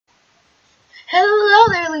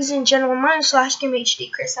Hello there, ladies and gentlemen. My name is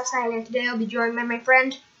 /GameHD Chris outside, and today I'll be joined by my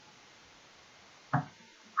friend.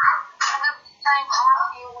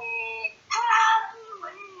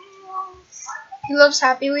 He loves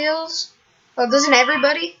Happy Wheels. Well, doesn't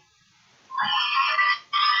everybody?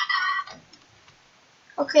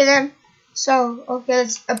 Okay then. So,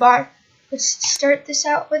 let's start this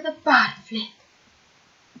out with a bottle flip.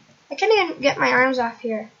 I can't even get my arms off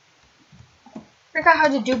here. I forgot how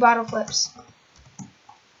to do bottle flips.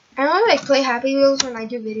 I only play Happy Wheels when I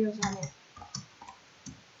do videos on it.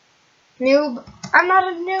 Noob. I'm not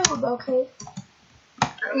a noob, okay?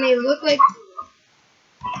 I may look like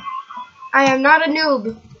I am not a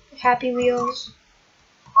noob. Happy Wheels.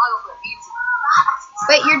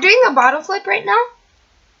 Wait, you're doing a bottle flip right now? I'm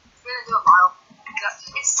gonna do a bottle.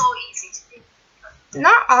 It's so easy to do.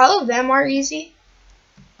 Not all of them are easy.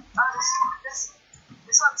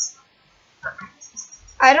 This one's.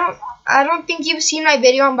 I don't think you've seen my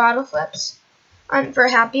video on bottle flips. For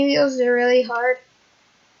Happy Wheels, they're really hard.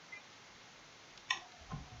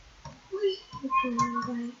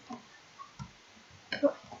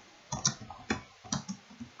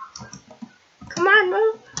 Come on,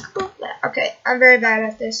 move. Okay, I'm very bad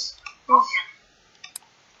at this.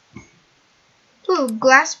 Ooh,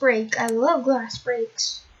 glass break. I love glass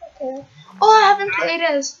breaks. Okay. Oh, I haven't played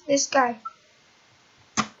as this guy.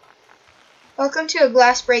 Welcome to a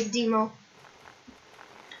glass break demo.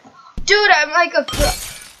 Dude, I'm like a pro.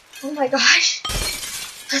 Oh my gosh.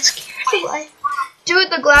 That scared the life.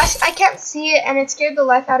 Dude, the glass, I can't see it and it scared the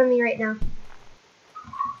life out of me right now.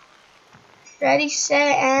 Ready,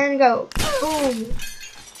 set, and go. Boom.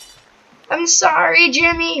 I'm sorry,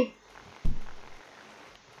 Jimmy.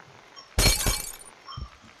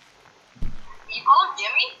 You call him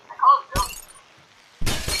Jimmy? I call him Billy.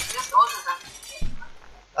 Just goes with them.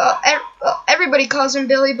 Everybody calls him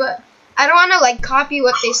Billy, but I don't want to like copy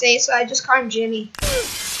what they say, so I just call him Jimmy.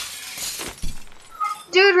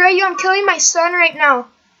 Dude, Rayu, I'm killing my son right now.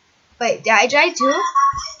 Wait, did I die too?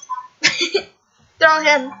 Throw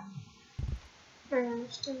him.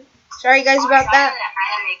 Sorry guys about that.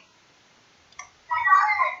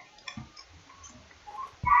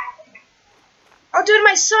 Oh, dude,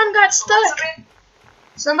 my son got stuck.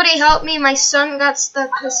 Somebody help me. My son got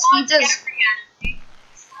stuck because he just...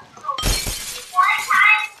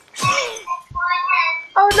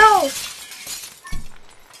 Oh, no.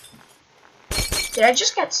 Did I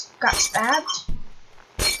just got stabbed?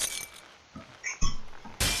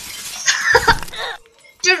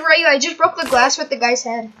 Dude, Rayu, I just broke the glass with the guy's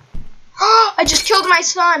head. I just killed my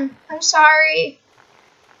son. I'm sorry.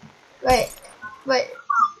 Wait.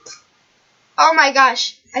 Oh my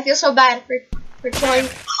gosh. I feel so bad for killing.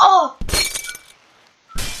 Oh!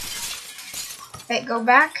 Wait, go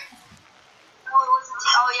back.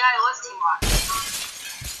 Oh yeah, it was Teamwork.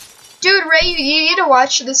 Dude, Rayu, you need to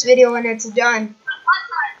watch this video when it's done.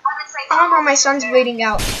 Oh no, my son's bleeding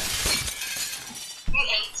out. You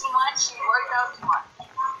ate too much, you worked out too much.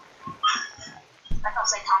 I thought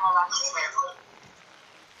Saitama lost his hair.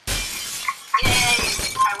 Yay!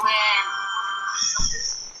 I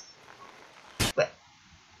win. But,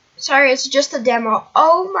 sorry, it's just a demo.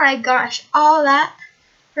 Oh my gosh, all that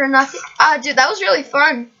for nothing. Dude, that was really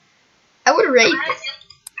fun. I would rate it.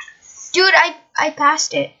 Dude, I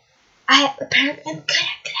passed it. Apparently I'm good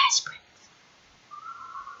at glass break.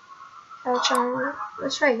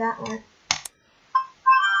 Let's try that one.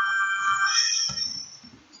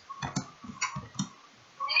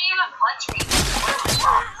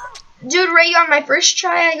 Dude, Ray, on my first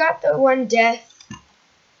try, I got the one death.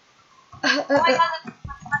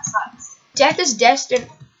 Death is destined.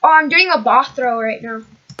 Oh, I'm doing a ball throw right now.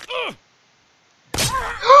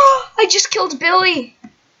 I just killed Billy.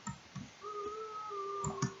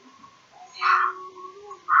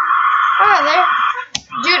 Oh, there.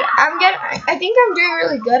 Dude, I think I'm doing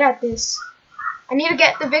really good at this. I need to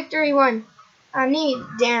get the victory one. I need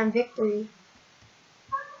damn victory.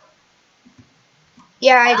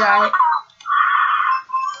 Yeah, I got it.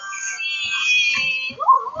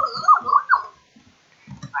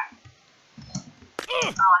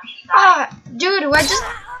 Dude, what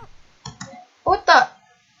the?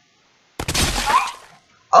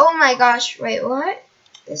 Oh my gosh, wait, what?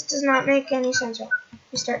 This does not make any sense. Let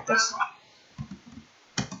me start this.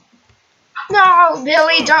 No,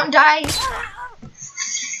 Billy, don't die. Jesse,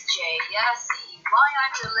 why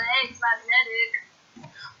aren't your legs magnetic?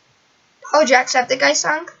 Oh, Jacksepticeye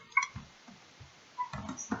song?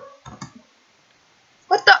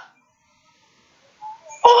 What the?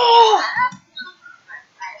 Oh!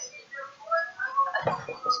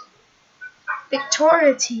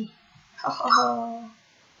 Victority. Oh.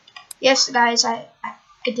 Yes, guys, I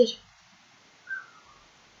did.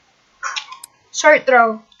 Sword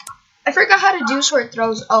throw. I forgot how to do sword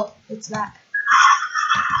throws. Oh, it's that.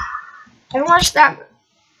 I watched that.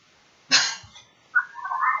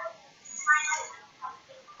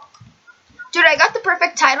 Dude, I got the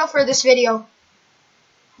perfect title for this video.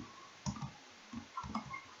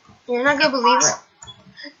 You're not gonna believe it.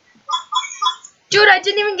 Dude, I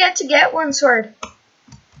didn't even get to get one sword.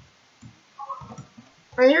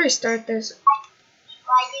 Let me restart this.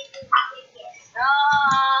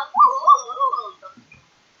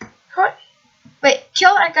 What? Wait,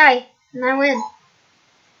 kill that guy, and I win.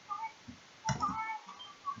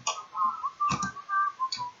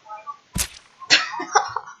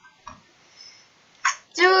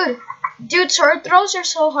 Dude, sword throws are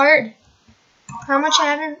so hard. How much I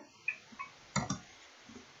haven't?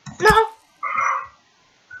 No.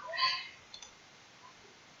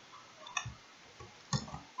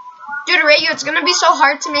 Dude, Rayu, it's gonna be so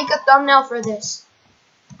hard to make a thumbnail for this.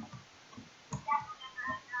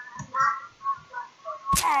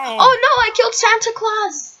 Oh no, I killed Santa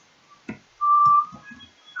Claus.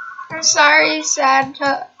 I'm sorry,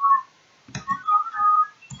 Santa.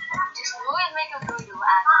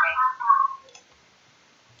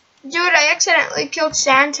 Dude, I accidentally killed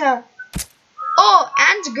Santa. Oh,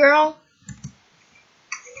 and girl.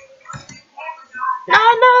 No,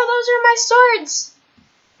 those are my swords.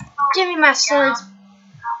 Give me my swords.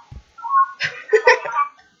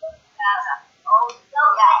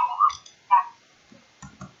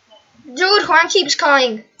 Dude, Juan keeps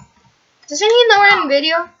calling. Doesn't he know we're in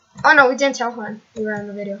video? Oh no, we didn't tell Juan we were in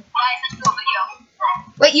the video. Yeah, I sent you a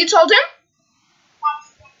video. Wait, you told him?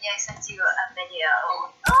 Yeah, I sent you a video.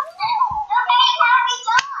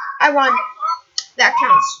 I won. That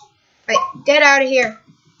counts. Wait, get out of here.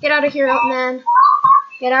 Get out of here, man.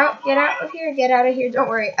 Get out of here, get out of here. Don't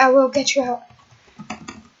worry, I will get you out.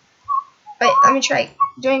 Wait, let me try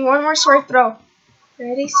doing one more sword throw.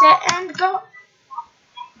 Ready, set, and go.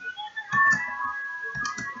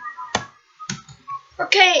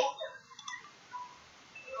 Okay.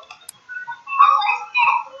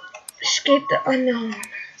 Escape the unknown.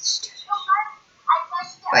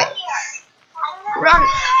 Wait. Run.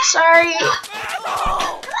 Sorry.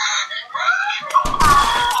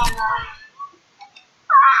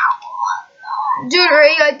 Dude,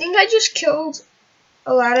 Ray, I think I just killed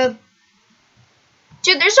a lot of...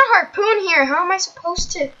 Dude, there's a harpoon here. How am I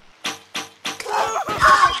supposed to...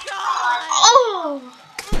 Oh!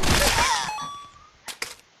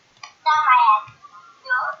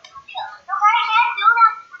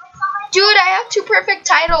 Dude, I have 2 perfect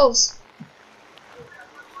titles.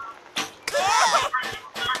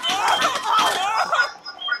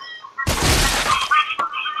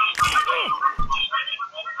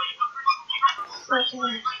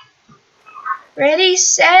 Okay. Ready,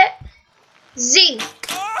 set, Z.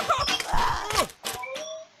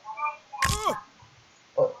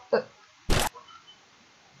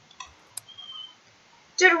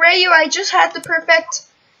 Dude, Rayu, I just had the perfect...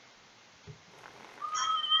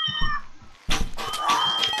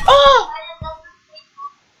 Oh!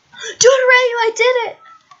 Dude, Rayu, I did it!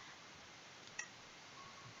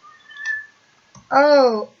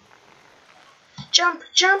 Oh. Jump,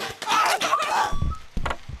 jump.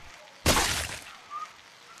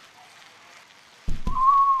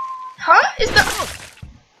 Huh? Is the...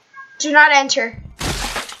 Do not enter.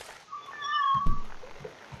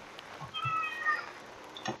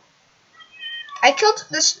 I killed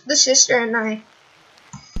the sister and I.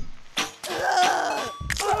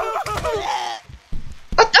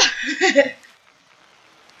 What the?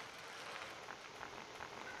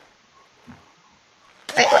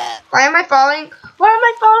 Wait, why am I falling? Why am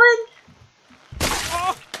I falling?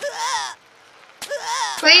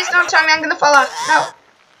 Please don't tell me I'm gonna fall off. No.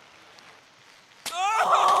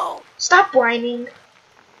 Stop whining.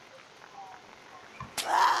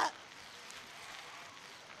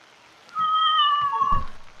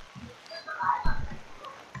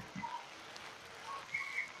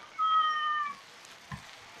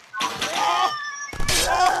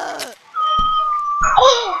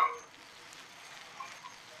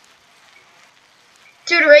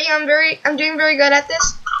 Dude, Ray, I'm doing very good at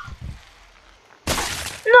this.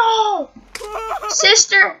 No!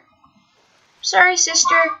 Sister! Sorry,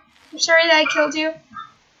 sister. I'm sorry that I killed you.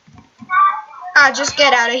 Ah, just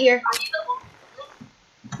get out of here.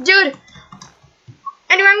 Dude!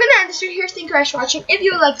 Anyway, I'm gonna end this video here. Thank you guys for watching. If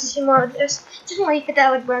you would like to see more of this, just hit that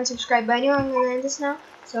like button, subscribe. But anyway, I'm gonna end this now.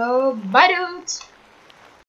 So, bye dudes!